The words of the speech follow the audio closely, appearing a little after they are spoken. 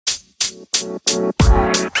Welcome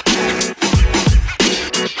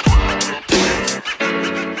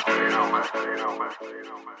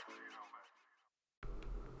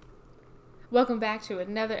back to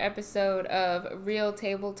another episode of Real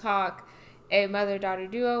Table Talk, a mother-daughter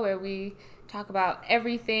duo where we talk about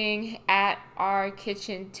everything at our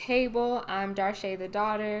kitchen table. I'm Darshay, the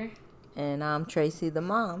daughter. And I'm Tracy, the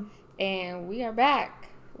mom. And we are back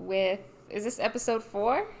with, is this episode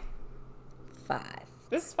 4? 5.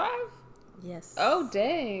 This is 5? Yes. Oh,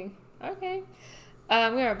 dang. Okay.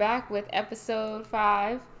 We are back with episode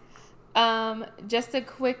 5. Just a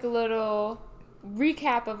quick little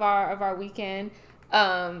recap of our weekend.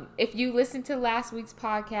 If you listened to last week's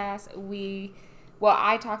podcast,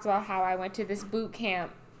 I talked about how I went to this boot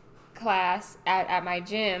camp class at my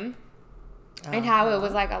gym, and how it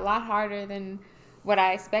was like a lot harder than what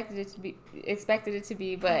I expected it to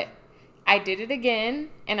be, but I did it again,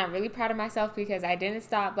 and I'm really proud of myself because I didn't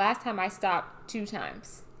stop. Last time I stopped 2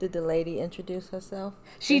 times. Did the lady introduce herself?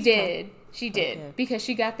 She did. She did. Okay. Because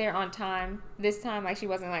she got there on time this time. Like, she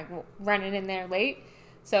wasn't, like, running in there late.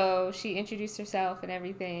 So she introduced herself and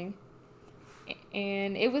everything.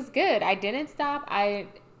 And it was good. I didn't stop. I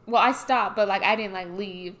stopped, but, like, I didn't, like,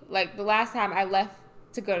 leave. Like, the last time I left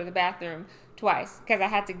to go to the bathroom twice because I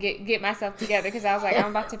had to get myself together because I was like,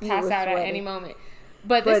 I'm about to pass out at any moment.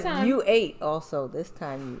 But this time... you ate also. This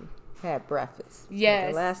time you had breakfast. Yes. But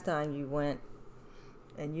the last time you went...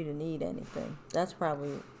 and you didn't eat anything. That's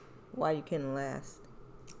probably why you couldn't last.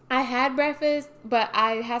 I had breakfast, but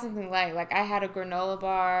I had something light. Like, I had a granola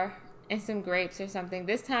bar and some grapes or something.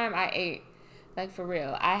 This time I ate, like, for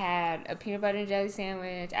real. I had a peanut butter and jelly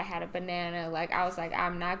sandwich. I had a banana. Like, I was like,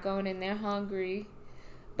 I'm not going in there hungry.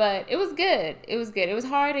 But it was good. It was good. It was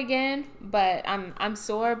hard again, but I'm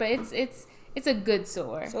sore, but it's a good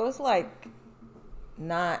sore. So it's like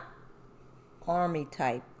not army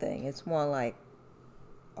type thing. It's more like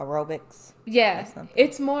aerobics. Yeah,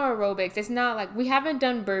 it's more aerobics. It's not like, we haven't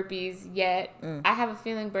done burpees yet. I have a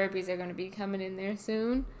feeling burpees are going to be coming in there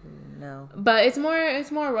soon. No, but it's more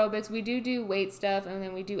aerobics. We do weight stuff, and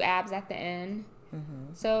then we do abs at the end.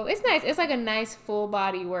 So it's nice. It's like a nice full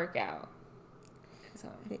body workout. So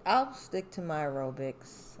I'll stick to my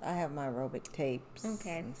aerobics. I have my aerobic tapes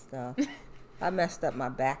and stuff. I messed up my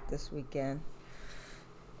back this weekend.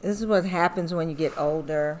 This is what happens when you get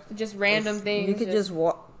older. Just random things. You could just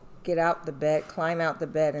get out the bed, climb out the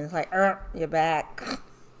bed, and it's like, your back.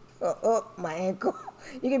 My ankle.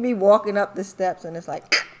 You could be walking up the steps, and it's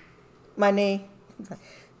like, my knee. It's like,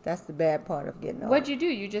 that's the bad part of getting old. What'd you do?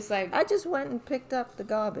 You just like... I just went and picked up the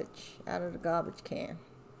garbage out of the garbage can.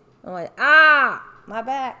 I'm like, my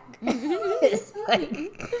back. It's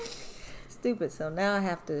like stupid. So now I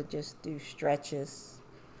have to just do stretches,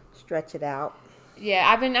 stretch it out. Yeah,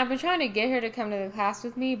 I've been trying to get her to come to the class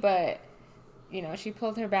with me, but you know, she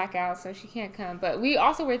pulled her back out, so she can't come. But we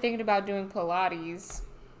also were thinking about doing Pilates.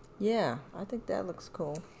 Yeah, I think that looks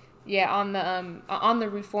cool. Yeah, on the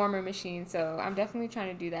reformer machine. So I'm definitely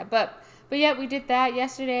trying to do that. But yeah, we did that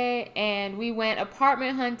yesterday, and we went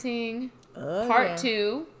apartment hunting part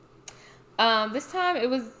 2. This time it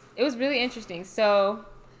was really interesting. So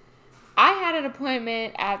I had an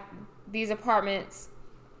appointment at these apartments.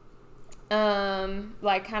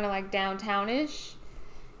 Like kind of like downtownish,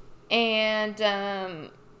 and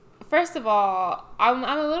first of all, I'm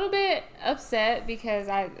a little bit upset because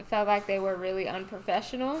I felt like they were really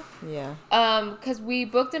unprofessional. Yeah. Because we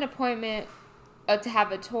booked an appointment to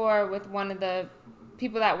have a tour with one of the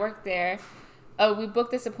people that work there. We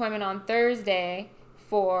booked this appointment on Thursday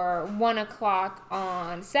for 1:00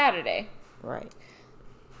 on Saturday. Right.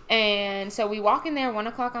 And so we walk in there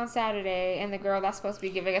 1:00 on Saturday, and the girl that's supposed to be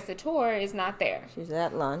giving us the tour is not there. She's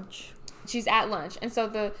at lunch. And so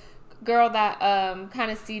the girl that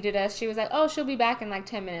kind of seated us, she was like, oh, she'll be back in like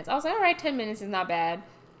 10 minutes. I was like, all right, 10 minutes is not bad.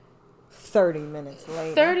 30 minutes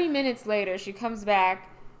later. 30 minutes later, she comes back,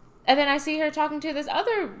 and then I see her talking to this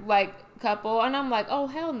other like couple, and I'm like, oh,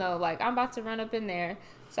 hell no. Like, I'm about to run up in there.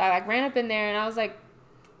 So I like ran up in there, and I was like,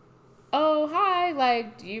 oh, hi,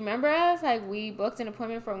 like, do you remember us? Like, we booked an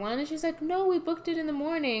appointment for 1, and she's like, no, we booked it in the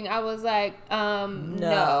morning. I was like,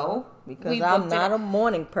 no. Because I'm not a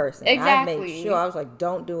morning person. Exactly. I made sure, I was like,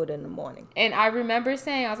 don't do it in the morning. And I remember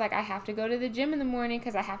saying, I was like, I have to go to the gym in the morning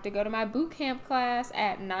because I have to go to my boot camp class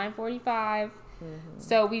at 9:45.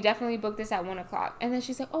 So we definitely booked this at 1:00. And then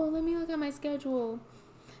she's like, oh, let me look at my schedule.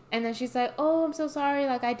 And then she's like, oh, I'm so sorry.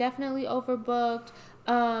 Like, I definitely overbooked.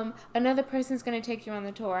 Another person's going to take you on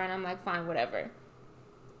the tour. And I'm like, fine, whatever.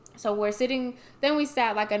 So we're sitting, then we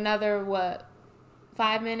sat like another,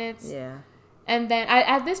 5 minutes? Yeah. And then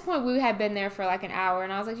at this point, we had been there for like an hour.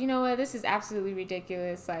 And I was like, you know what? This is absolutely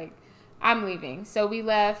ridiculous. Like, I'm leaving. So we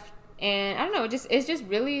left, and I don't know, it's just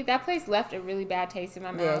really, that place left a really bad taste in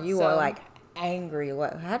my mouth. Yeah, you so were like angry.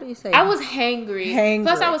 What? How do you say? I was hangry. Hangry.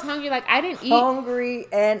 Plus, I was hungry. Like, I didn't eat. Hungry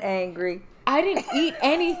and angry. I didn't eat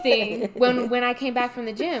anything when I came back from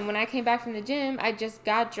the gym. When I came back from the gym, I just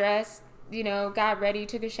got dressed, got ready,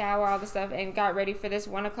 took a shower, all the stuff, and got ready for this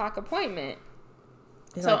 1:00 appointment.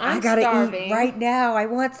 You're so like, I'm I gotta starving eat right now. I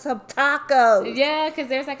want some tacos. Yeah, because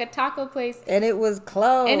there's like a taco place. And it was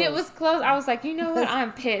closed. I was like, you know what?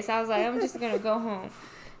 I'm pissed. I was like, I'm just going to go home.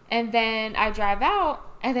 And then I drive out,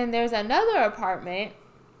 and then there's another apartment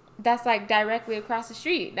that's like directly across the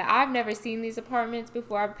street. Now, I've never seen these apartments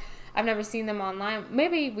before. I've never seen them online.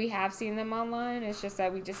 Maybe we have seen them online. It's just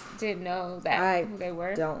that we just didn't know who they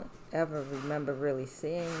were. I don't ever remember really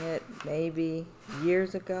seeing it. Maybe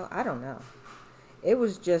years ago. I don't know. It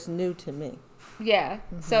was just new to me. Yeah.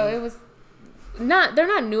 Mm-hmm. So it was they're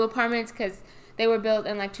not new apartments because they were built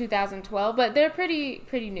in like 2012, but they're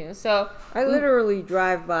pretty new. So I literally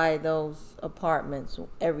drive by those apartments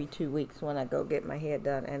every 2 weeks when I go get my hair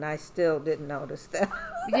done, and I still didn't notice that.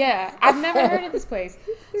 Yeah, I've never heard of this place.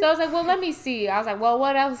 So I was like, well, let me see. I was like, well,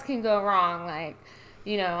 what else can go wrong? Like,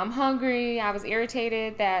 I'm hungry. I was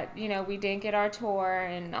irritated that, we didn't get our tour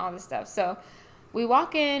and all this stuff. So we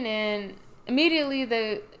walk in, and immediately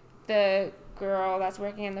the girl that's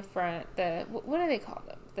working in the front, what do they call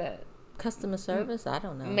them? The customer service? I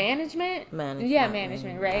don't know. Management? Yeah,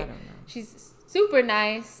 management, right? I don't know. She's super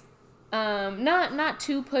nice. Not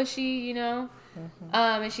too pushy, Mm-hmm.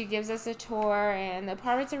 And she gives us a tour, and the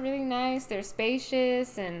apartments are really nice. They're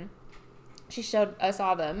spacious, and she showed us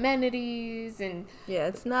all the amenities and yeah,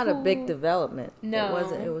 it's not a big development. No, it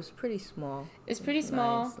wasn't. It was pretty small. It's pretty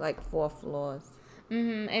small, nice, like 4 floors.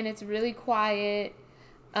 Mm-hmm. And it's really quiet.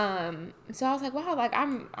 So I was like, wow, like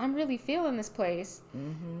I'm really feeling this place.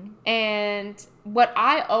 Mm-hmm. And what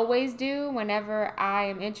I always do whenever I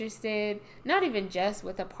am interested, not even just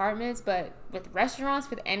with apartments, but with restaurants,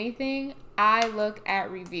 with anything, I look at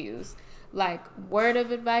reviews, like word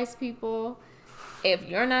of advice, people. If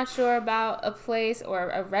you're not sure about a place or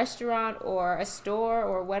a restaurant or a store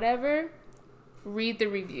or whatever, read the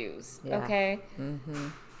reviews. Yeah. Okay. Mm-hmm.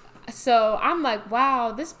 So I'm like,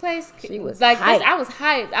 wow, this place. She was like hyped. this. I was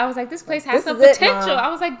hyped. I was like, this place has some potential. I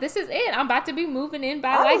was like, this is it. I'm about to be moving in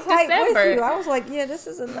by like December. With you. I was like, yeah, this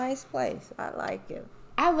is a nice place. I like it.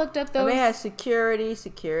 I looked up those. They had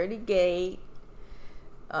security gate.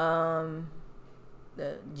 The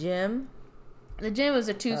gym. The gym was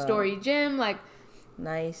a 2-story gym, like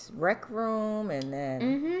nice rec room, and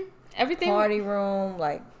then everything, party room,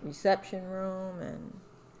 like reception room, and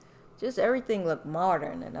just everything looked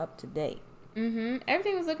modern and up to date.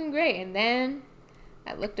 Everything was looking great, and then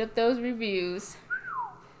I looked up those reviews.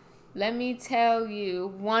 Let me tell you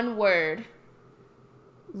one word: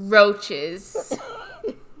 roaches.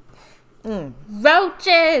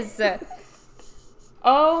 Roaches.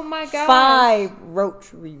 Oh my god. 5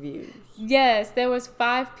 roach reviews. Yes, there was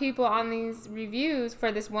 5 people on these reviews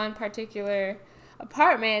for this one particular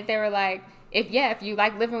apartment. They were like, if you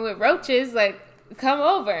like living with roaches, like, come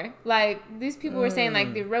over. Like, these people were saying,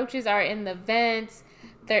 like, the roaches are in the vents,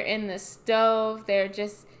 they're in the stove, they're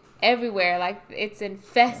just everywhere. Like, it's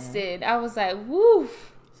infested. I was like, woo.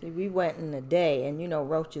 See, we went in the day, and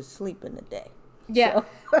roaches sleep in the day. Yeah.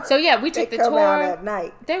 So yeah, we took the tour. Out at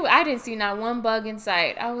night. I didn't see not one bug in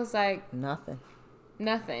sight. I was like, nothing.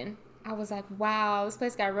 I was like, wow, this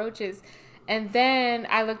place got roaches. And then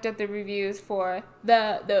I looked up the reviews for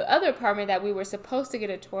the other apartment that we were supposed to get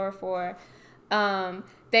a tour for.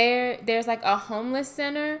 There's like a homeless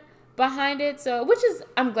center behind it, so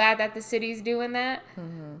I'm glad that the city's doing that.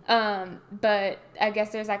 But I guess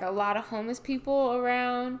there's like a lot of homeless people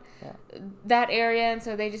around that area, and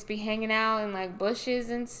so they just be hanging out in like bushes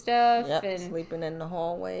and stuff, and sleeping in the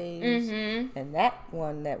hallways. And that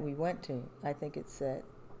one that we went to, I think it said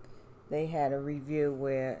they had a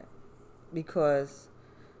review because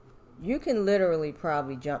you can literally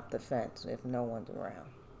probably jump the fence if no one's around,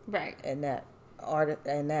 right? And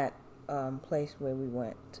that place where we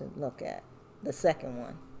went to look at the second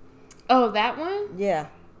one. Oh, that one? Yeah,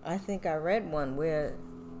 I think I read one where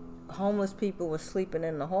homeless people were sleeping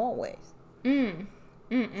in the hallways. See,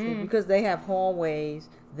 because they have hallways,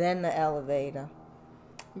 then the elevator.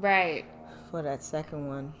 Right. For that second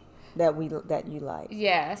one that you like.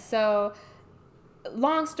 Yeah. So,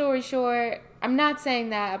 long story short, I'm not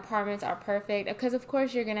saying that apartments are perfect, because of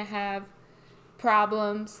course you're gonna have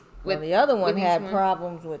problems. The other one had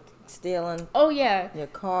problems with stealing. Oh yeah. Your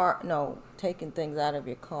car, taking things out of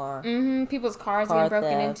your car. People's cars getting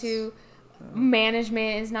broken into.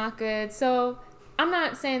 Management is not good. So I'm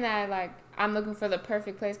not saying that like I'm looking for the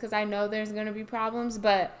perfect place because I know there's gonna be problems.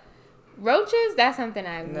 But roaches, that's something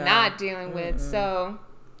I'm not dealing with. So,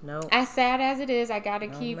 nope. As sad as it is, I gotta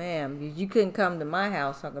No, keep. ma'am, you couldn't come to my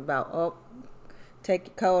house talking about take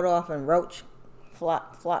your coat off and roach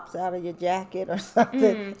flops out of your jacket or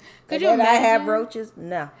something. Could you imagine? I have roaches?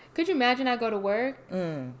 No. Could you imagine I go to work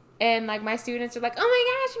and like my students are like, "Oh my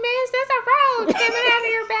gosh, miss, there's a roach coming out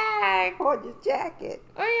of your bag On your jacket.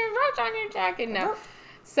 or your roach on your jacket." No.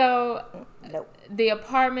 So the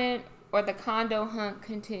apartment or the condo hunt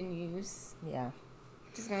continues. Yeah.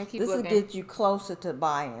 Just gonna keep This looking. will get you closer to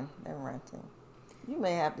buying than renting. You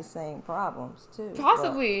may have the same problems too.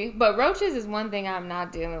 Possibly, but roaches is one thing I'm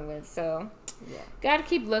not dealing with, so gotta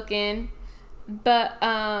keep looking. But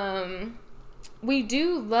we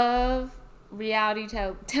do love reality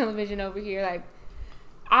television over here. Like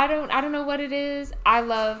I don't know what it is. I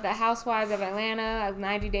love the Housewives of Atlanta,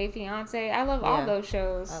 90 Day Fiance. I love all those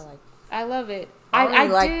shows. I love it. I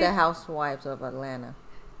like the Housewives of Atlanta.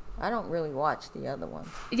 I don't really watch the other ones.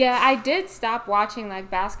 Yeah, I did stop watching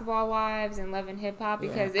like Basketball Wives and Love and Hip Hop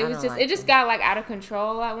because it just got like out of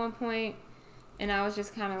control at one point, and I was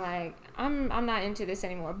just kind of like, I'm not into this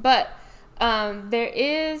anymore. But there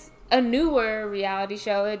is a newer reality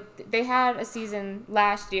show. They had a season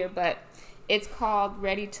last year, but it's called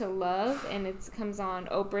Ready to Love, and it comes on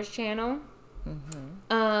Oprah's channel,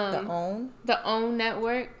 the OWN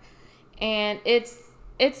network, and it's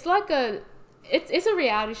like it's a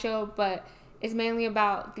reality show, but it's mainly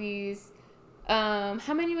about these.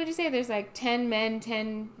 How many would you say? There's like 10 men,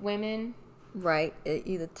 10 women. Right,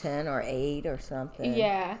 either 10 or 8 or something.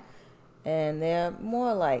 Yeah. And they're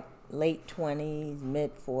more like late 20s,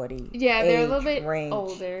 mid 40s. Yeah, they're a little bit range.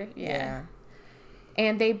 older. Yeah.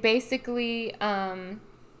 And they basically,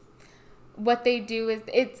 what they do is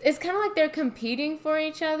it's kind of like they're competing for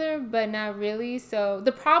each other, but not really. So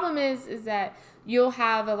the problem is that you'll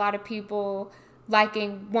have a lot of people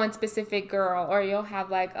liking one specific girl, or you'll have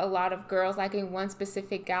like a lot of girls liking one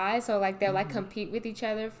specific guy. So like they'll like compete with each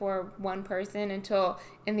other for one person until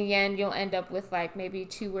in the end you'll end up with like maybe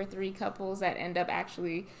 2 or 3 couples that end up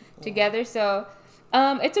actually together. So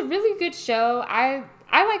it's a really good show. I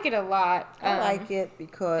like it a lot. I like it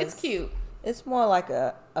because it's cute. It's more like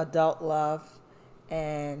a adult love,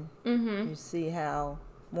 and you see how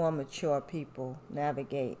more mature people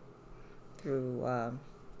navigate through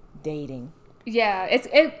dating. Yeah,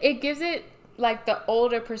 it gives it like the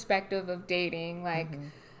older perspective of dating, like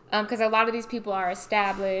because a lot of these people are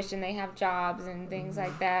established and they have jobs and things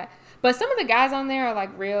like that. But some of the guys on there are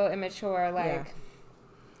like real immature. Like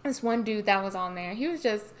this one dude that was on there, he was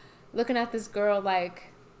just looking at this girl like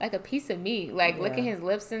a piece of meat, like licking his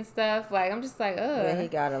lips and stuff. Like I'm just like, ugh. Yeah, he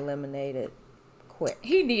got eliminated quick.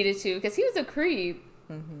 He needed to, because he was a creep.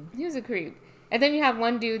 He was a creep. And then you have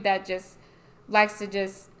one dude that just likes to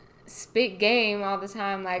just spit game all the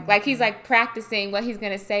time, like he's like practicing what he's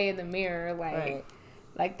gonna say in the mirror,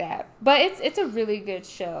 like that. But it's a really good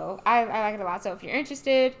show. I like it a lot. So if you're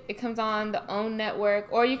interested, it comes on the OWN network,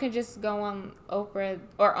 or you can just go on Oprah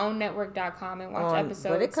or OWNnetwork.com and watch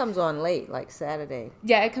episodes. But it comes on late, like Saturday.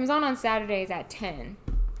 Yeah, it comes on Saturdays at 10.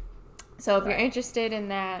 So if you're interested in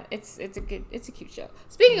that, it's a cute show.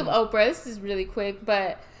 Speaking of Oprah, this is really quick,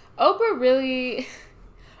 but Oprah really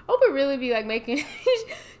be like making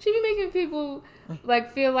she be making people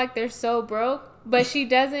like feel like they're so broke, but she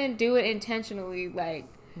doesn't do it intentionally. Like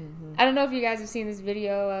I don't know if you guys have seen this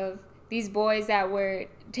video of these boys that were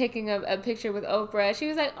taking a picture with Oprah. She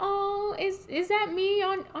was like, "Oh, is that me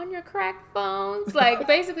on your crack phones?" Like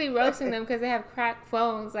basically roasting them because they have crack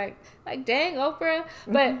phones. Like dang, Oprah.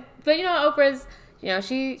 But you know, Oprah's, you know,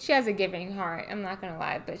 she has a giving heart. I'm not gonna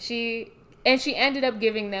lie, but she ended up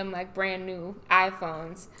giving them like brand new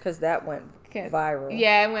iPhones because that went viral.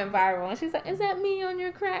 Yeah, it went viral. And she's like, "Is that me on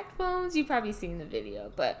your crack phones?" You've probably seen the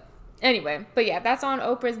video, but anyway. But yeah, that's on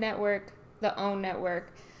Oprah's network, the OWN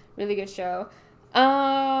network. Really good show.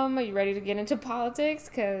 Are you ready to get into politics?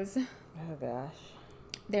 Because oh gosh,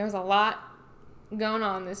 there's a lot going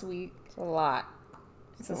on this week. It's a lot.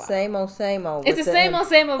 It's the same old. It's the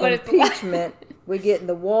same old, but it's impeachment. We're getting,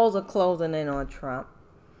 the walls are closing in on Trump.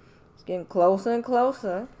 It's getting closer and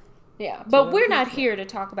closer. Yeah, but we're not here to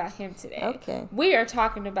talk about him today. Okay. We are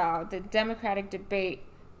talking about the Democratic debate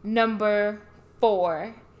number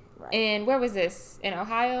 4. Right. And where was this? In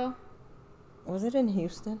Ohio? Was it in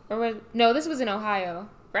Houston? No, this was in Ohio,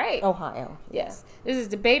 right? Ohio. Yes. This is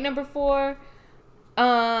debate number 4. Who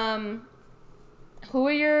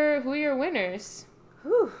are your winners?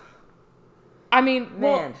 Whew. I mean,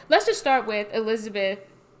 well, let's just start with Elizabeth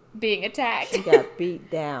being attacked. She got beat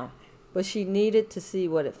down. But she needed to see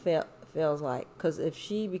what it feels like. Because if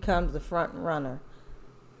she becomes the front runner,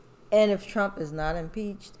 and if Trump is not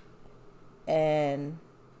impeached and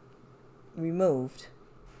removed,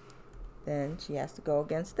 then she has to go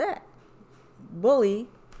against that. Bully,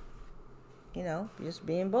 just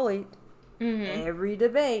being bullied every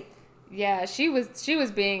debate. Yeah, she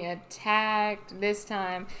was being attacked this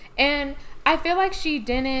time. And I feel like she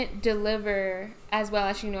didn't deliver as well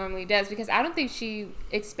as she normally does, because I don't think she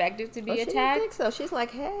expected to be She attacked. didn't think so. She's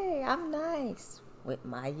like, hey, I'm nice with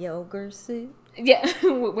my yoga suit. Yeah,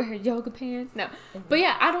 with her yoga pants. No. But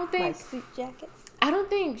yeah, I don't My think suit jackets. I don't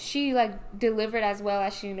think she delivered as well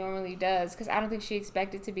as she normally does, because I don't think she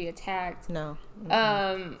expected to be attacked. No.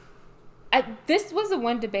 This was the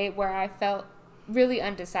one debate where I felt really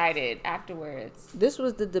undecided afterwards. This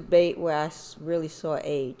was the debate where I really saw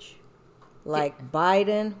age. Like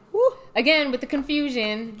Biden, whew, Again, with the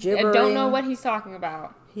confusion, I don't Gibbering. know what he's talking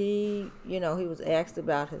about. he was asked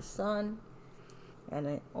about his son.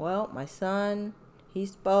 And my son, he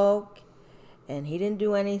spoke and he didn't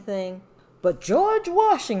do anything. But George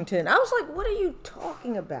Washington, I was like, what are you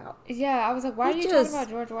talking about? Yeah, I was like, why are you talking about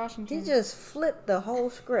George Washington? He just flipped the whole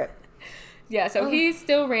script. Yeah, so he's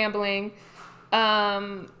still rambling.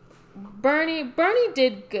 Bernie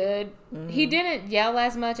did good. He didn't yell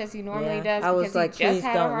as much as he normally does, I was because like, he just please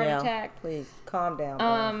had a don't heart yell. attack. Please, calm down.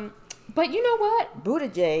 Bernie. But you know what?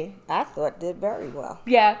 Buttigieg, I thought, did very well.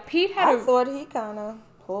 Yeah, Pete I thought he kind of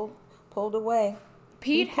pulled away.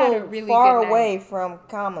 Pete He had a pulled really far good night. away from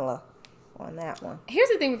Kamala on that one. Here's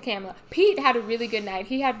the thing with Kamala. Pete had a really good night.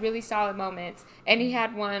 He had really solid moments, and he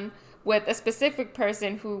had one with a specific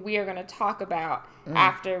person who we are going to talk about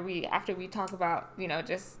after we talk about,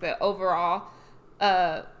 just the overall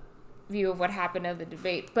view of what happened of the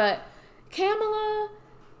debate. But Kamala,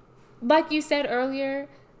 like you said earlier,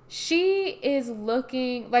 she is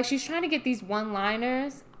looking like she's trying to get these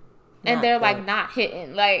one-liners, and Not they're good. not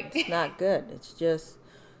hitting. Like, It's not good. It's just,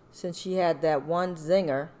 since she had that one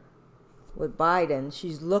zinger with Biden,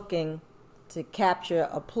 she's looking to capture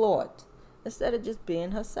applause instead of just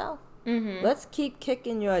being herself. Let's keep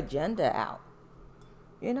kicking your agenda out.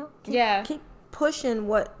 Keep pushing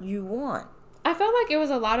what you want. I felt like it was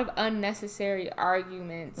a lot of unnecessary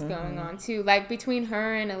arguments going on too, like between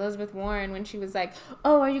her and Elizabeth Warren, when she was like,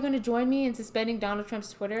 "Oh, are you going to join me in suspending Donald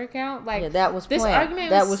Trump's Twitter account?" Like, Yeah, that was this planned. argument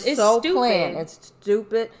That was was so stupid. planned. It's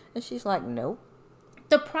stupid. And she's like, nope.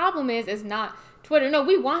 The problem is not Twitter. No,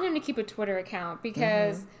 we want him to keep a Twitter account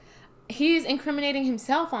because he's incriminating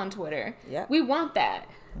himself on Twitter. Yep. We want that.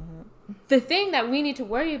 The thing that we need to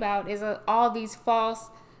worry about is all these false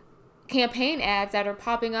campaign ads that are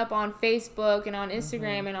popping up on Facebook and on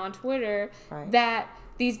Instagram and on Twitter, that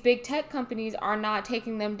these big tech companies are not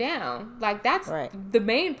taking them down. Like, that's the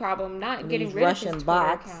main problem, not getting These rid Russian of his Twitter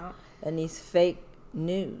bots account. and these fake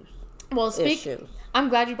news issues. I'm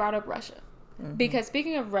glad you brought up Russia. Because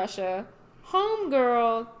speaking of Russia,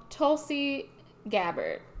 homegirl Tulsi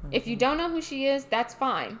Gabbard. If you don't know who she is, that's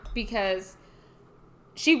fine, because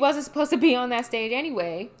she wasn't supposed to be on that stage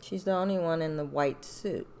anyway. She's the only one in the white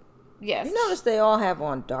suit. Yes. You notice they all have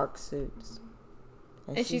on dark suits.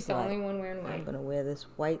 And she's the only one wearing white. I'm going to wear this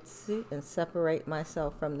white suit and separate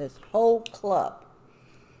myself from this whole club.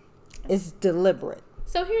 It's deliberate.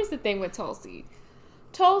 So here's the thing with Tulsi.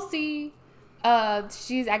 Tulsi, I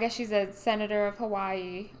guess she's a senator of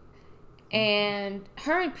Hawaii, and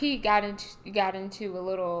her and Pete got into a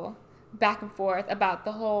little back and forth about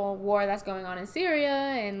the whole war that's going on in Syria,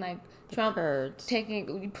 and like Trump Kurds.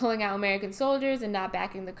 pulling out American soldiers and not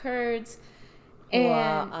backing the Kurds, Who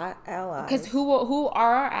are and our allies. because who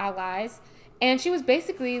are our allies, and she was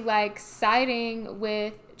basically like siding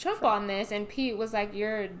with Trump on this, and Pete was like,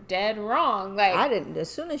 "You're dead wrong." Like, I didn't. As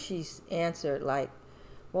soon as she answered, like,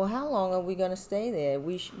 "Well, how long are we going to stay there?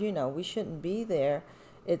 We shouldn't be there.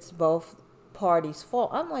 It's both parties' fault."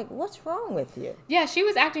 I'm like, "What's wrong with you?" Yeah, she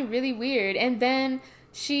was acting really weird, and then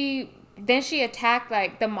she attacked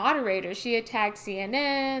like the moderator. She attacked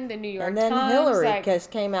CNN, the New York And then Times. Hillary just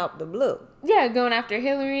came out the blue. Yeah, going after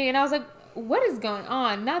Hillary, and I was like, "What is going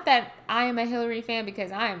on?" Not that I am a Hillary fan,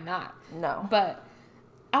 because I am not. No. But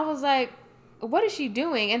I was like, "What is she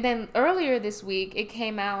doing?" And then earlier this week, it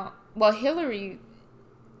came out. Well, Hillary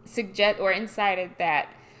incited that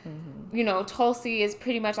Tulsi is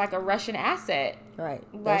pretty much like a Russian asset. Right.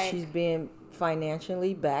 Like, that she's being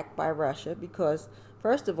financially backed by Russia because,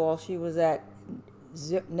 first of all, she was at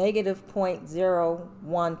negative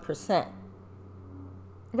 0.01%.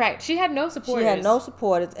 Right. She had no supporters. She had no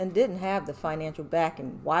supporters and didn't have the financial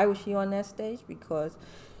backing. Why was she on that stage? Because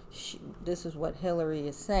this is what Hillary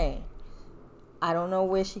is saying. I don't know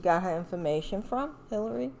where she got her information from,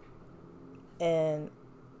 Hillary. And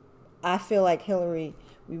I feel like Hillary,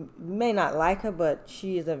 we may not like her, but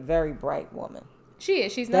she is a very bright woman. She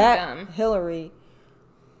is. She's not That dumb. Hillary,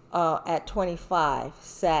 at 25,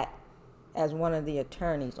 sat as one of the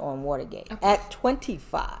attorneys on Watergate. Okay. At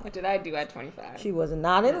 25. What did I do at 25? She was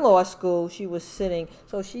not in law school. She was sitting.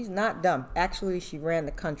 So she's not dumb. Actually, she ran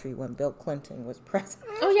the country when Bill Clinton was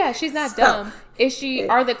president. Oh yeah, she's not dumb. Is she?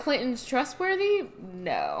 Are the Clintons trustworthy?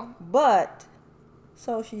 No. But,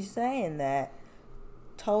 so she's saying that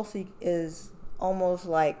Tulsi is almost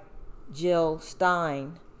like Jill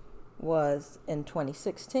Stein was in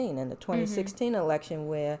 2016, in the 2016 election,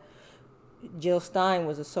 where Jill Stein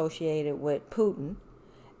was associated with Putin,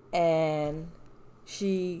 and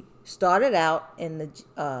she started out in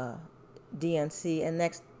the DNC, and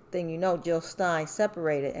next thing you know, Jill Stein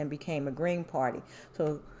separated and became a Green Party.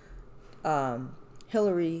 So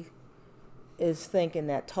Hillary is thinking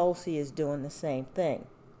that Tulsi is doing the same thing.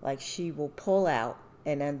 Like, she will pull out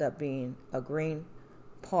and end up being a Green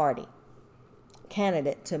Party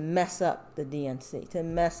candidate to mess up the DNC, to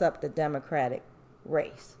mess up the Democratic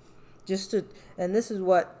race. And this is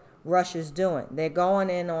what Russia's doing. They're going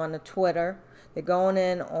in on the Twitter. They're going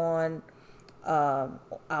in on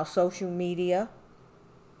our social media.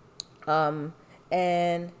 And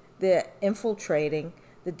they're infiltrating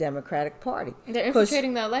the Democratic Party. They're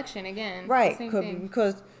infiltrating the election again. Right, Same thing.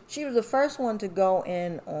 because she was the first one to go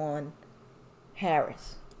in on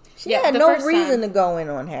Harris. She Yeah, had the no first reason time. to go in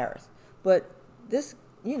on Harris. But this,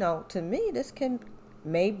 to me, this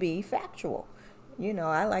may be factual.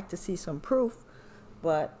 I like to see some proof,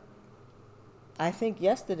 but I think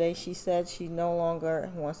yesterday she said she no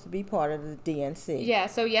longer wants to be part of the DNC. Yeah,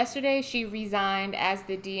 so yesterday she resigned as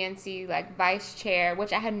the DNC vice chair,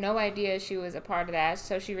 which I had no idea she was a part of that.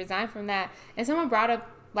 So she resigned from that, and someone brought up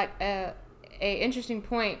a interesting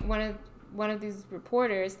point. One of these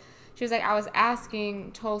reporters, she was like, I was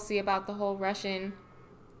asking Tulsi about the whole Russian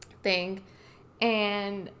thing,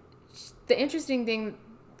 and the interesting thing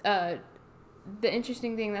that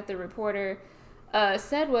the reporter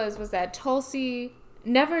said was that Tulsi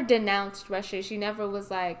never denounced Russia. She never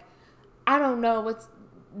was like, I don't know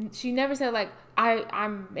she never said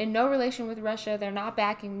I'm in no relation with Russia. They're not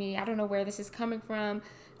backing me. I don't know where this is coming from.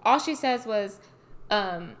 All she says was,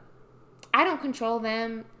 I don't control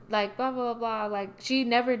them. Blah, blah, blah. She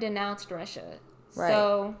never denounced Russia. Right.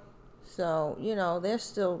 So,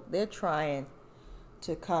 they're trying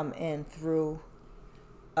to come in through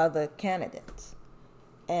other candidates.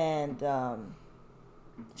 And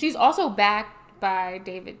she's also backed by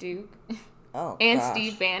David Duke and gosh.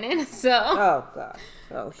 Steve Bannon. So oh gosh,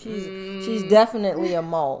 so she's definitely a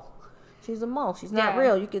mole. She's a mole. She's not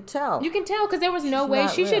real. You could tell. You can tell because there was no way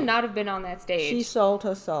she should not have been on that stage. She sold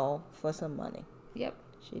her soul for some money. Yep.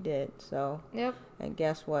 She did. So. Yep. And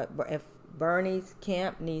guess what? If Bernie's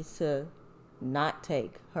camp needs to not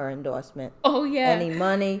take her endorsement. Oh yeah. Any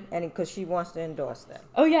money, because she wants to endorse them.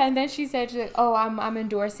 Oh yeah, and then she's like, "Oh, I'm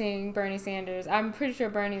endorsing Bernie Sanders." I'm pretty sure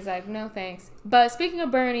Bernie's like, "No thanks." But speaking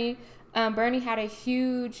of Bernie, Bernie had a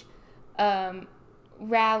huge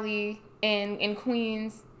rally in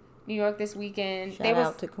Queens, New York this weekend. Shout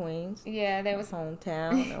out to Queens. Yeah, there was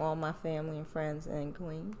hometown and all my family and friends in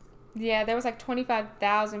Queens. Yeah, there was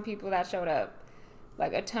 25,000 people that showed up.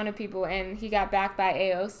 A ton of people, and he got backed by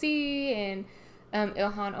AOC and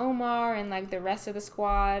Ilhan Omar and the rest of the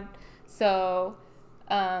squad. So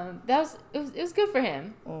it was good for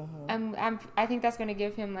him. Mm-hmm. I think that's going to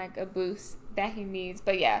give him a boost that he needs.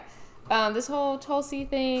 But yeah, this whole Tulsi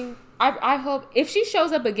thing, I hope if she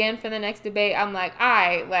shows up again for the next debate, I'm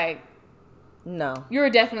no, you're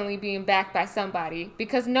definitely being backed by somebody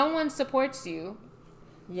because no one supports you.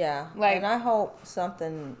 Yeah, and I hope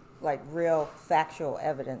something real factual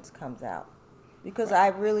evidence comes out, because I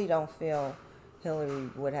really don't feel Hillary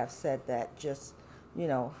would have said that just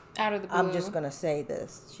out of the blue. I'm just gonna say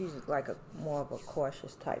this. She's more of a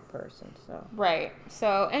cautious type person. So right.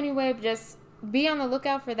 So anyway, just be on the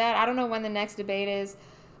lookout for that. I don't know when the next debate is.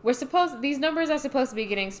 These numbers are supposed to be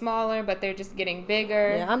getting smaller, but they're just getting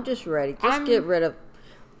bigger. Yeah, I'm just ready. Get rid of.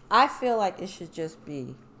 I feel like it should just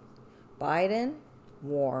be Biden,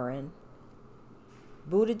 Warren,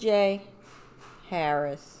 Buttigieg,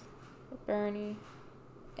 Harris, Bernie.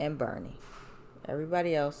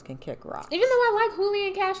 Everybody else can kick rocks. Even though I like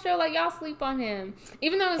Julian Castro, y'all sleep on him.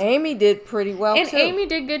 Even though Amy did pretty well and too. Amy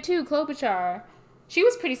did good too. Klobuchar, she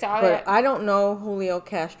was pretty solid. But I don't know Julio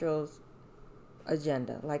Castro's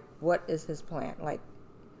agenda. What is his plan?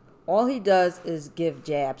 All he does is give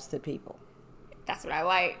jabs to people. That's what I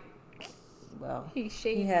like. well, He's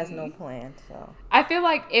shady. he has no plan. So I feel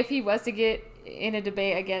like if he was to get in a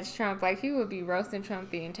debate against Trump, like he would be roasting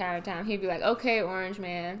Trump the entire time. He'd be like, "Okay, Orange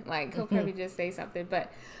Man," like he'll probably just say something.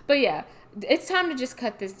 But yeah, it's time to just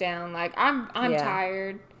cut this down. Like I'm Yeah.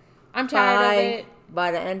 tired. I'm tired of it.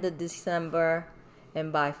 By the end of December,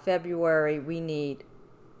 and by February we need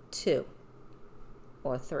 2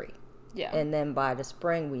 or 3. Yeah. And then by the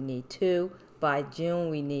spring we need 2. By June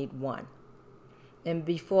we need 1. And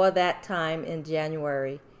before that time in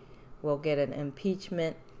January, we'll get an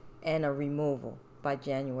impeachment and a removal by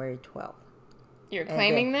January 12th. You're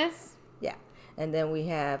claiming this? Yeah. And then we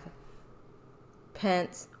have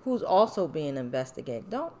Pence, who's also being investigated.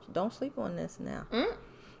 Don't sleep on this now. Mm?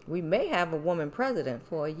 We may have a woman president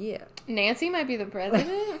for a year. Nancy might be the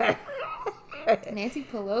president. Nancy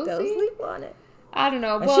Pelosi? Don't sleep on it. I don't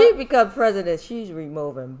know. When she becomes president, she's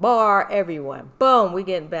removing bar everyone. Boom, we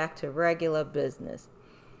getting back to regular business.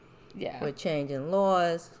 Yeah. We're changing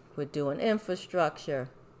laws. We're doing infrastructure.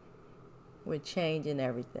 We're changing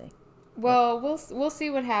everything. Well, we'll see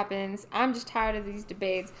what happens. I'm just tired of these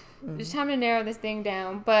debates. It's time to narrow this thing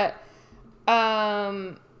down. But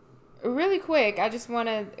really quick, I just want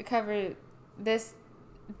to cover this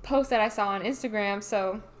post that I saw on Instagram.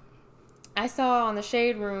 So I saw on the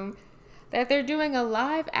Shade Room that they're doing a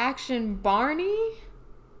live action Barney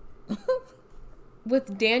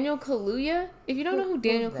with Daniel Kaluuya. If you don't know who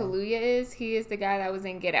Daniel Kaluuya is, he is the guy that was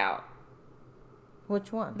in Get Out.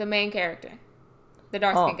 Which one? The main character. The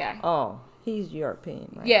dark-skinned guy. Oh, he's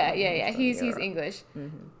European, right? Yeah. He's English.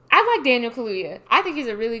 Mm-hmm. I like Daniel Kaluuya. I think he's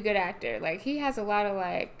a really good actor. Like, he has a lot of,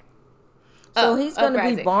 like... So he's going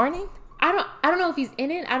to be Barney? I don't know if he's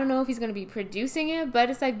in it. I don't know if he's going to be producing it. But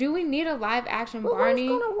it's like, do we need a live-action Barney?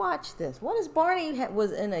 Who's going to watch this? What if Barney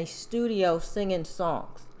was in a studio singing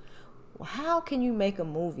songs? How can you make a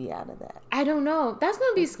movie out of that? I don't know. That's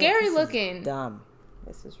going to be scary looking. Is dumb.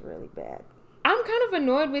 This is really bad. I'm kind of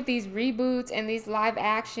annoyed with these reboots and these live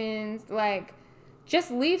actions. Like,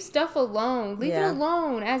 just leave stuff alone. Leave it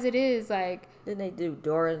alone as it is. Like, didn't they do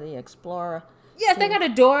Dora the Explorer? Yes, they got a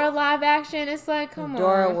Dora live action. It's like, come on.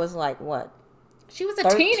 Dora was like what? She was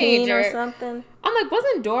a teenager or something. I'm like,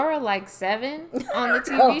 wasn't Dora like 7 on the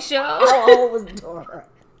TV show? How old was Dora?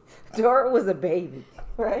 Dora was a baby,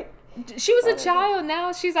 right? She was a child.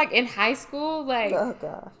 Now she's like in high school. Like, oh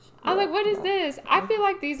gosh. I'm like, what is this? I feel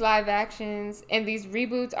like these live actions and these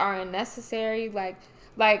reboots are unnecessary.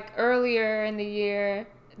 Like earlier in the year,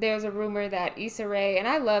 there was a rumor that Issa Rae, and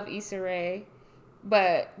I love Issa Rae,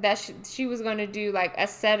 but that she was going to do like a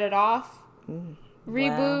Set It Off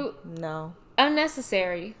reboot. Wow. No.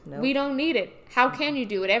 Unnecessary. Nope. We don't need it. How can you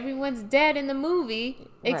do it? Everyone's dead in the movie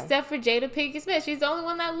except for Jada Pinkett Smith. She's the only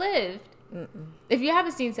one that lived. Mm-mm. If you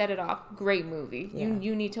haven't seen Set It Off, great movie. Yeah.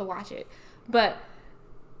 You need to watch it. But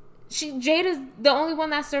Jada's the only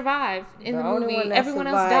one that survived in the movie. Everyone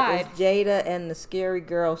else died. Is Jada and the scary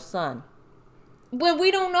girl's son. But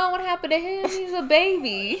we don't know what happened to him. He's a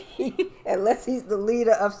baby. Unless he's the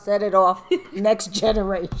leader of Set It Off Next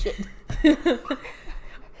Generation.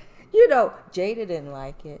 You know, Jada didn't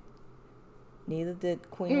like it. Neither did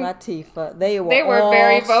Queen Latifah. They were all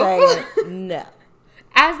very vocal. Saying no.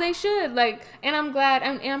 As they should, like, and I'm glad,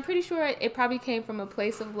 and I'm pretty sure it probably came from a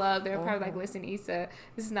place of love. They were probably like, listen, Issa,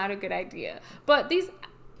 this is not a good idea. But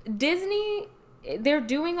Disney, they're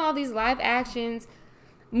doing all these live actions.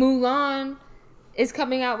 Mulan is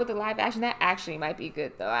coming out with a live action. That actually might be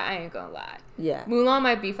good, though. I ain't gonna lie. Yeah. Mulan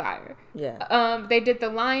might be fire. Yeah. They did The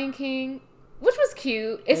Lion King, which was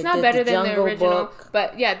cute. It's not better than the original. Book.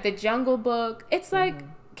 But, yeah, The Jungle Book. It's like,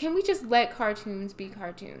 can we just let cartoons be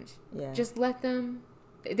cartoons? Yeah. Just let them...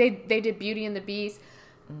 They did Beauty and the Beast,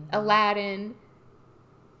 Aladdin.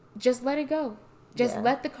 Just let it go. Just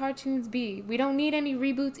let the cartoons be. We don't need any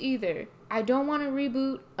reboots either. I don't want a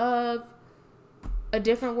reboot of A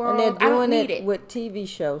Different World. And they're doing it with TV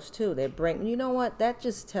shows too. You know what? That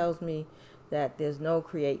just tells me that there's no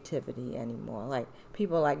creativity anymore. Like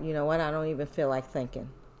people are like, you know what? I don't even feel like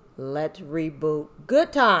thinking. Let's reboot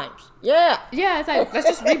Good Times. Yeah. Yeah, it's like, let's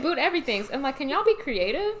just reboot everything. I'm like, can y'all be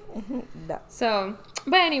creative? No. So,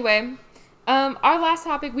 but anyway, our last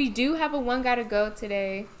topic, we do have a One Gotta Go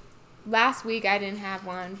today. Last week, I didn't have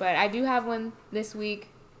one, but I do have one this week.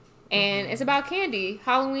 And it's about candy.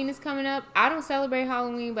 Halloween is coming up. I don't celebrate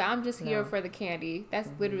Halloween, but I'm just here for the candy. That's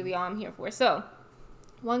literally all I'm here for. So,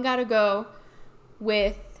 One Gotta Go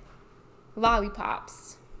with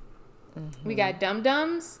lollipops. We got Dum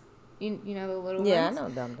Dums. You know the little ones? Yeah, I know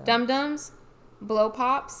Dum Dums. Dum Dums. Blow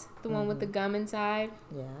Pops. The one with the gum inside.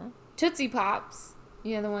 Yeah. Tootsie Pops.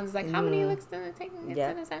 You know the ones like, how many licks does it take to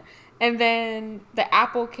get to the side? And then the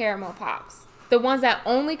apple caramel pops. the ones that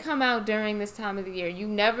only come out during this time of the year. You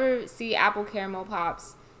never see apple caramel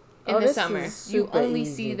pops in the summer. You only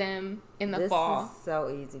see them in the fall. This is so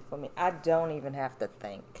easy for me. I don't even have to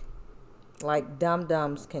think. Like Dum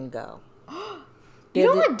Dums can go. You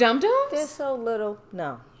don't like Dum Dums? They're so little.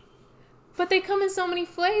 No. But they come in so many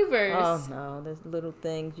flavors. Oh no, there's little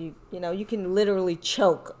things you know you can literally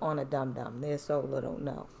choke on a Dum Dum. They're so little.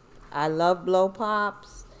 No. I love Blow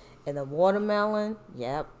Pops and the watermelon.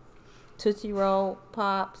 Yep. Tootsie Roll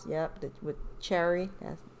Pops. Yep. With cherry.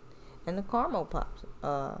 And the caramel pops.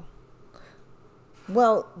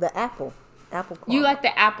 Well, the apple caramel. You like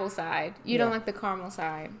the apple side. You don't like the caramel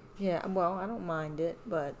side. Yeah, well, I don't mind it,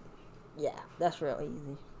 but yeah, that's real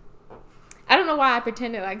easy. I don't know why I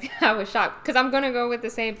pretended like I was shocked, because I'm going to go with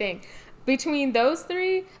the same thing. Between those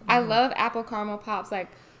three, I love apple caramel pops. Like,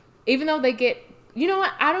 even though they get, you know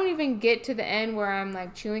what, I don't even get to the end where I'm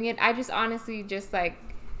like chewing it. I just honestly just like,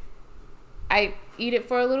 I eat it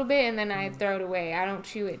for a little bit and then I throw it away. I don't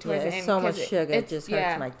chew it towards the end. It's so much sugar, it just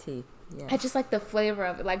hurts my teeth. Yeah. I just like the flavor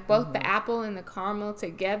of it. Like both the apple and the caramel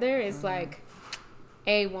together is like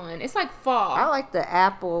A1. It's like fall. I like the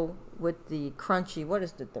apple with the crunchy, what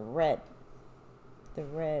is it, the red,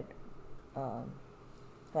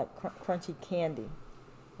 like crunchy candy.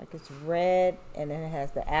 Like it's red and then it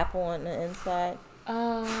has the apple on the inside.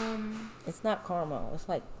 It's not caramel. It's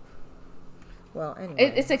like, well,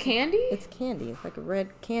 anyway. It's a candy? It's candy. It's like a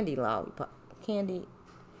red candy lollipop. Candy.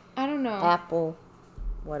 I don't know. Apple,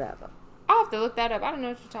 whatever. I'll have to look that up. I don't know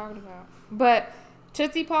what you're talking about. But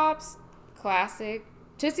Tootsie Pops, classic.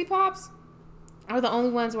 Tootsie Pops are the only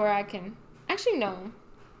ones where I can... Actually, no.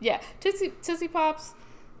 Yeah, Tootsie Pops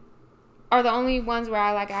are the only ones where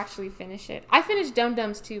I like actually finish it. I finished Dum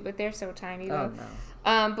Dums too, but they're so tiny though.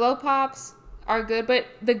 Oh, no. Blow Pops are good, but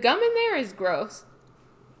the gum in there is gross.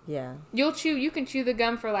 Yeah. You can chew the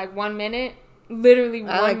gum for like 1 minute. Literally 1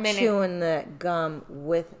 minute. I like chewing the gum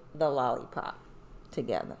with the lollipop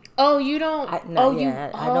together. Oh, you don't... I don't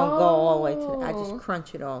go all the way to... I just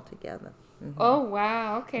crunch it all together. Mm-hmm. Oh,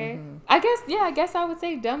 wow. Okay. Mm-hmm. I guess I would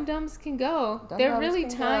say Dum Dums can go. They're really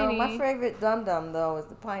tiny. My favorite Dum Dum, though, is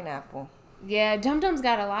the pineapple. Yeah, Dum Dums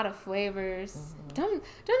got a lot of flavors. Dum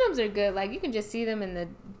Dums are good. Like, you can just see them in the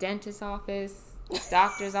dentist's office,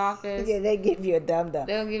 doctor's office. Yeah, they give you a Dum Dum.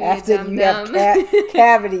 They'll give you a Dum Dum. After you have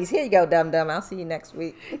cavities. Here you go, Dum Dum. I'll see you next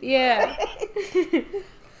week. Yeah.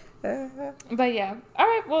 But yeah. All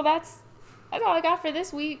right. Well, that's all I got for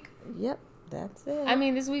this week. Yep, that's it. I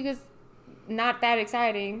mean, this week is not that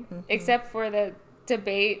exciting, except for the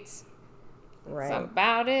debates. Right. That's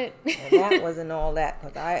about it. And that wasn't all that,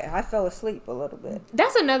 because I fell asleep a little bit.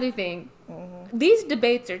 That's another thing. These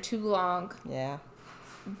debates are too long. Yeah.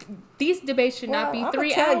 These debates should not be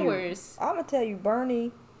 3 hours. I'm going to tell you,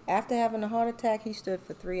 Bernie, after having a heart attack, he stood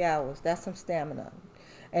for 3 hours. That's some stamina.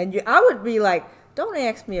 And I would be like, don't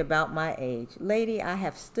ask me about my age. Lady, I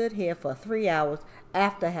have stood here for 3 hours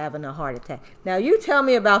after having a heart attack. Now you tell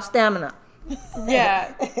me about stamina.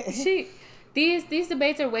 Yeah. These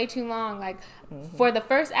debates are way too long. Like, for the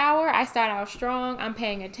first hour, I start out strong. I'm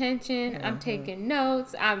paying attention. I'm taking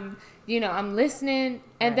notes. I'm listening.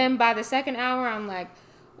 And then by the second hour, I'm like,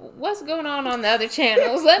 what's going on the other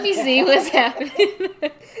channels? Let me see what's happening.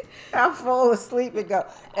 I'll fall asleep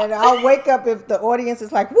and I'll wake up if the audience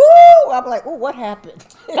is like, woo! I'm like, oh, what happened?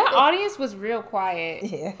 That audience was real quiet.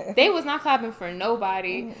 Yeah. They was not clapping for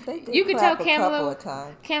nobody. You could tell Kamala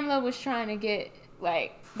was trying to get,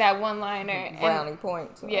 like, that one-liner. Brownie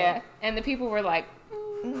points. Right? Yeah. And the people were like,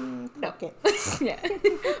 no. Okay. Yeah.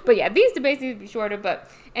 But yeah, these debates need to be shorter. But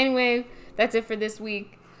anyway, that's it for this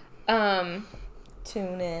week.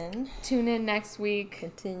 Tune in next week.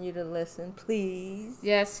 Continue to listen, please.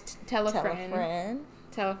 Yes, tell a friend.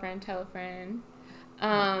 Tell a friend.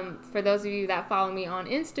 For those of you that follow me on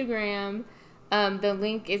Instagram, the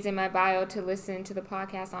link is in my bio to listen to the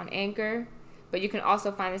podcast on Anchor. But you can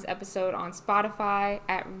also find this episode on Spotify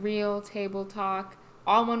at Real Table Talk,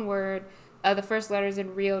 all one word. The first letters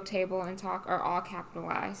in Real Table and Talk are all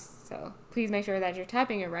capitalized. So please make sure that you're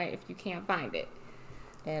typing it right if you can't find it.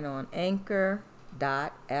 And on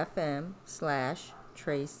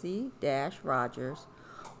anchor.fm/Tracy-Rogers,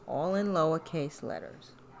 all in lowercase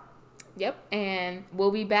letters. Yep, and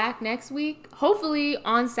we'll be back next week, hopefully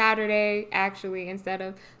on Saturday, actually, instead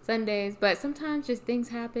of Sundays. But sometimes just things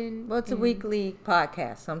happen. Well, it's a weekly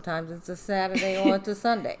podcast. Sometimes it's a Saturday or it's a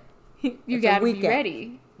Sunday. You got to be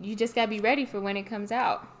ready. You just got to be ready for when it comes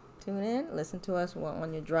out. Tune in. Listen to us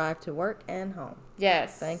on your drive to work and home.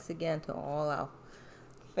 Yes. Thanks again to all our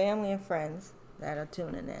family and friends that are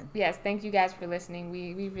tuning in. Yes, thank you guys for listening.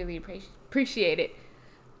 We really appreciate it.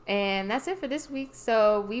 And that's it for this week.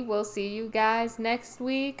 So we will see you guys next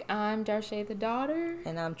week. I'm Darshay the daughter.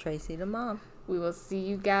 And I'm Tracy the mom. We will see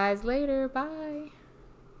you guys later. Bye.